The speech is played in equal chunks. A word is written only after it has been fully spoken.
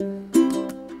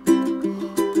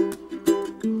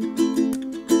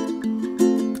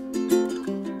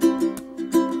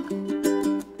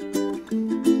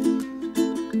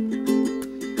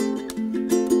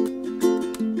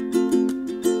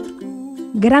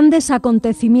Grandes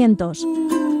acontecimientos.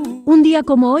 Un día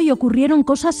como hoy ocurrieron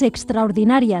cosas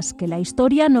extraordinarias que la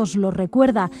historia nos lo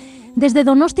recuerda. Desde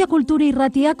Donostia Kultura y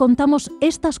Ratia contamos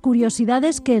estas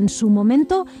curiosidades que en su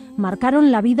momento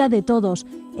marcaron la vida de todos,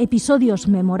 episodios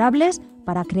memorables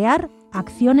para crear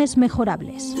acciones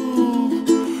mejorables.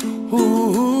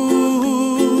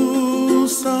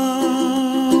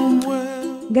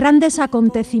 Grandes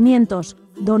acontecimientos,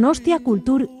 Donostia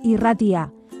Kultura y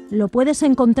Ratia. Lo puedes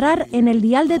encontrar en el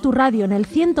dial de tu radio, en el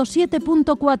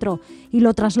 107.4, y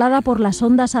lo traslada por las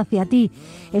ondas hacia ti.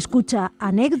 Escucha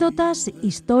anécdotas,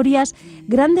 historias,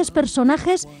 grandes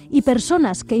personajes y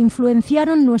personas que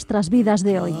influenciaron nuestras vidas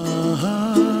de hoy.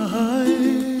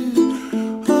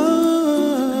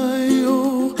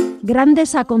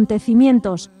 Grandes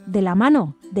acontecimientos, de la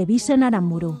mano de Bisen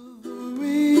Aramburu.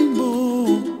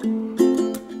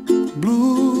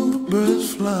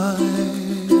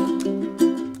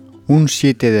 Un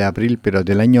 7 de abril, pero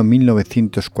del año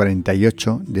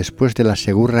 1948, después de la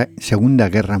Segunda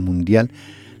Guerra Mundial,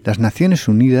 las Naciones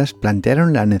Unidas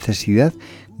plantearon la necesidad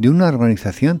de una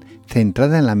organización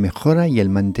centrada en la mejora y el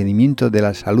mantenimiento de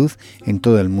la salud en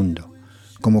todo el mundo.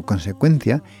 Como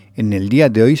consecuencia, en el día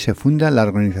de hoy se funda la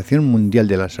Organización Mundial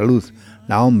de la Salud,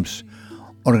 la OMS,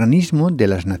 organismo de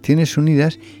las Naciones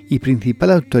Unidas y principal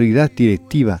autoridad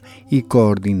directiva y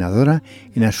coordinadora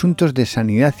en asuntos de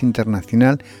sanidad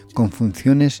internacional con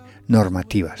funciones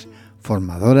normativas,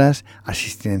 formadoras,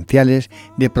 asistenciales,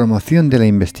 de promoción de la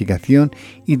investigación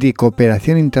y de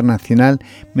cooperación internacional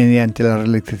mediante la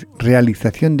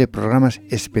realización de programas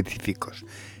específicos.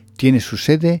 Tiene su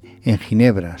sede en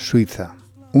Ginebra, Suiza.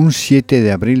 Un 7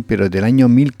 de abril, pero del año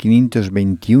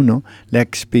 1521, la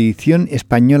expedición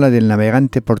española del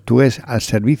navegante portugués al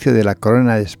servicio de la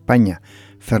corona de España,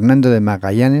 Fernando de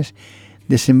Magallanes,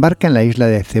 desembarca en la isla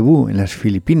de Cebú, en las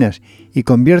Filipinas, y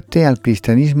convierte al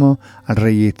cristianismo al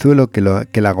reyezuelo que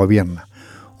la gobierna.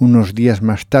 Unos días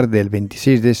más tarde, el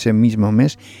 26 de ese mismo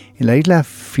mes, en la isla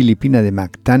filipina de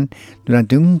Mactán,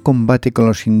 durante un combate con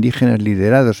los indígenas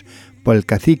liderados por el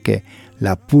cacique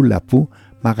Lapu-Lapu,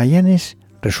 Magallanes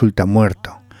resulta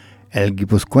muerto. El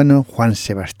guipuzcoano Juan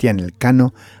Sebastián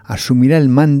Elcano asumirá el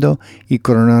mando y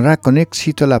coronará con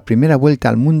éxito la primera vuelta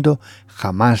al mundo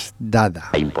jamás dada.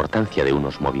 La importancia de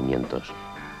unos movimientos,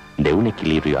 de un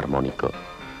equilibrio armónico,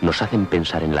 nos hacen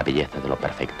pensar en la belleza de lo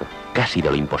perfecto, casi de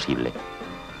lo imposible.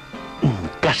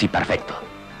 Casi perfecto.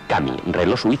 Cami,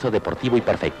 reloj suizo deportivo y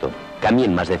perfecto. Cami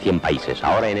en más de 100 países,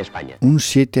 ahora en España. Un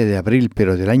 7 de abril,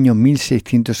 pero del año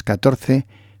 1614,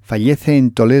 fallece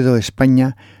en Toledo,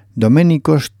 España,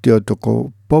 Doménicos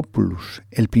Theotokopoulos,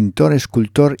 el pintor,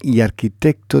 escultor y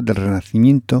arquitecto del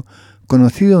Renacimiento,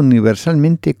 conocido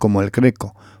universalmente como el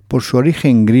Greco, por su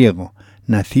origen griego.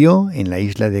 Nació en la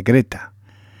isla de Creta.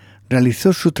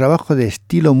 Realizó su trabajo de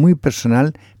estilo muy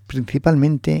personal,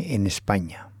 principalmente en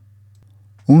España.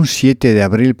 Un 7 de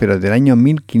abril, pero del año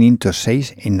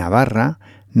 1506, en Navarra,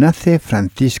 nace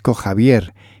Francisco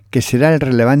Javier, que será el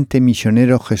relevante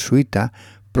misionero jesuita,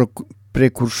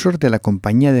 precursor de la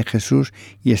Compañía de Jesús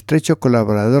y estrecho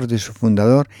colaborador de su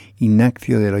fundador,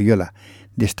 Ignacio de Loyola.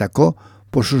 Destacó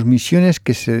por sus misiones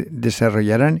que se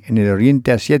desarrollarán en el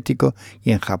Oriente Asiático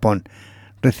y en Japón.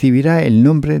 Recibirá el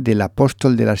nombre del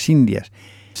Apóstol de las Indias.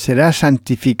 Será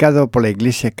santificado por la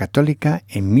Iglesia Católica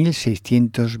en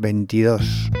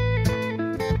 1622.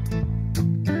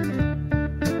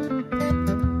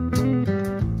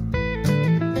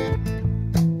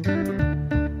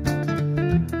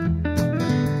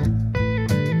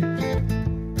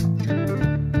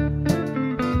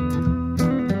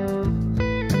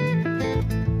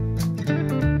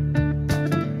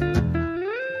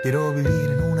 Quiero vivir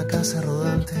en una casa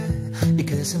rodante y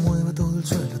que se mueva todo el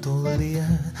suelo todo el día.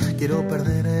 Quiero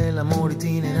perder el amor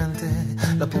itinerante,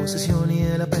 la posesión y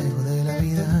el apego de la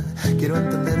vida. Quiero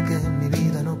entender que mi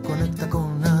vida no conecta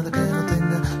con nada que no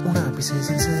tenga un ápice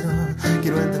sincero.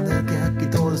 Quiero entender que aquí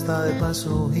todo está de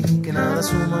paso y que nada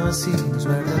suma si no es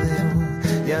verdadero.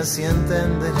 Y así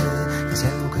entenderé que si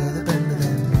algo que depende de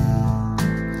mí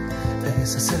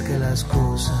es hacer que las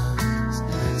cosas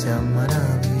sean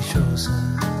maravillosas.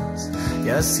 Y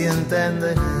así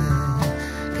entenderé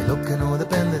que lo que no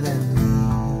depende de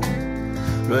mí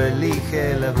lo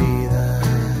elige la vida,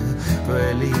 lo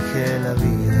elige la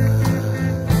vida.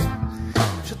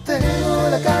 Yo tengo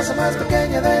la casa más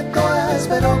pequeña de todas,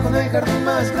 pero con el jardín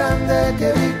más grande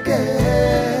que vi, que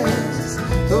es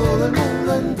todo el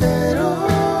mundo entero.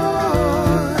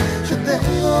 Yo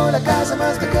tengo la casa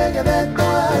más pequeña de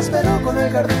todas, pero con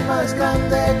el jardín más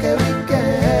grande que vi, que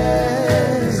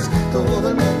es todo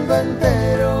el mundo entero.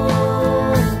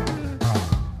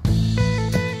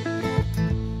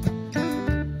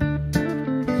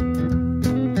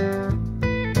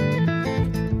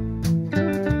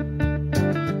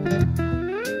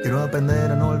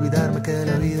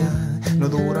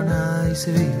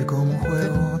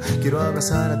 Quiero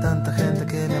abrazar a tanta gente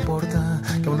que me aporta,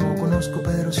 que aún no conozco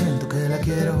pero siento que la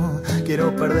quiero.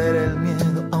 Quiero perder el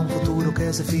miedo a un futuro que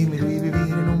es efímero y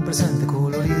vivir en un presente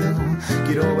colorido.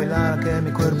 Quiero bailar a que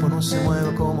mi cuerpo no se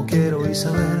mueva como quiero y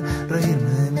saber reírme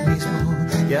de mí mismo.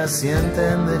 Y así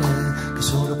entenderé que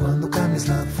solo cuando cambies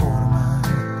la forma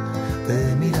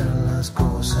de mirar las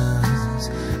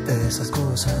cosas, esas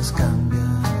cosas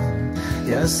cambian.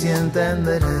 Y así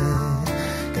entenderé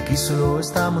que aquí solo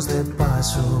estamos de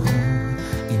paso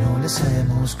y no le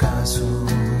hacemos caso,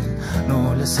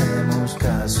 no le hacemos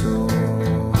caso.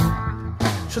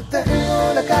 Yo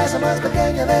tengo la casa más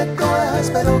pequeña de todas,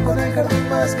 pero con el jardín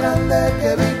más grande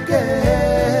que vi que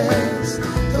es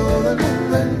todo el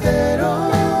mundo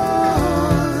entero.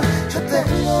 Yo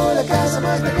tengo la casa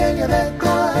más pequeña de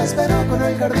todas, pero con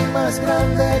el jardín más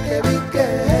grande que vi que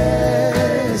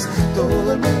es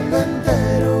todo el mundo entero.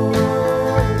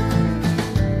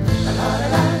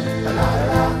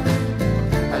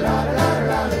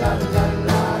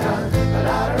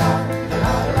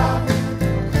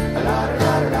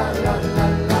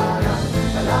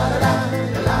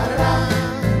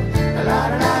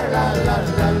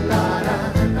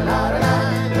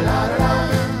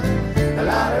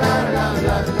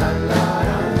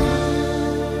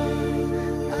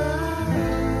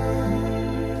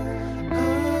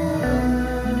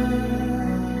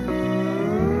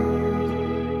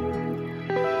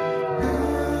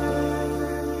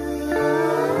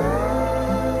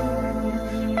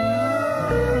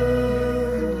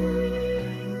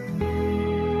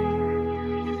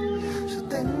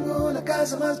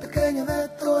 Más pequeña de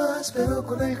todas, pero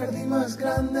con el jardín más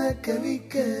grande que vi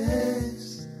que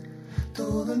es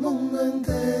todo el mundo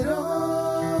entero.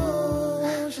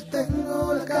 Yo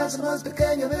tengo la casa más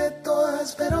pequeña de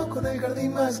todas, pero con el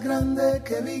jardín más grande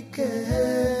que vi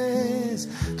que es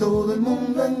todo el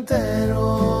mundo entero.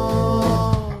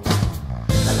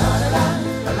 La la la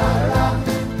la la la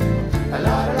la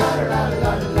la la la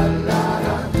la la la.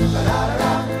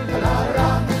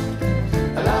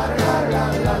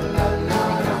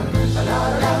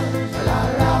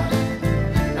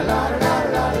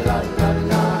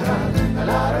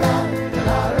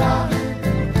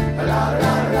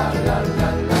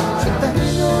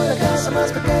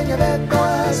 Más pequeña de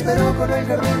todas, pero con el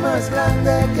jardín más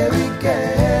grande que vi que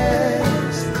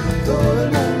es todo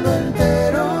el mundo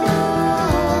entero.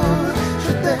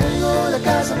 Yo tengo la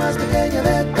casa más pequeña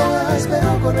de todas,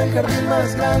 pero con el jardín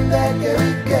más grande que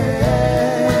vi que es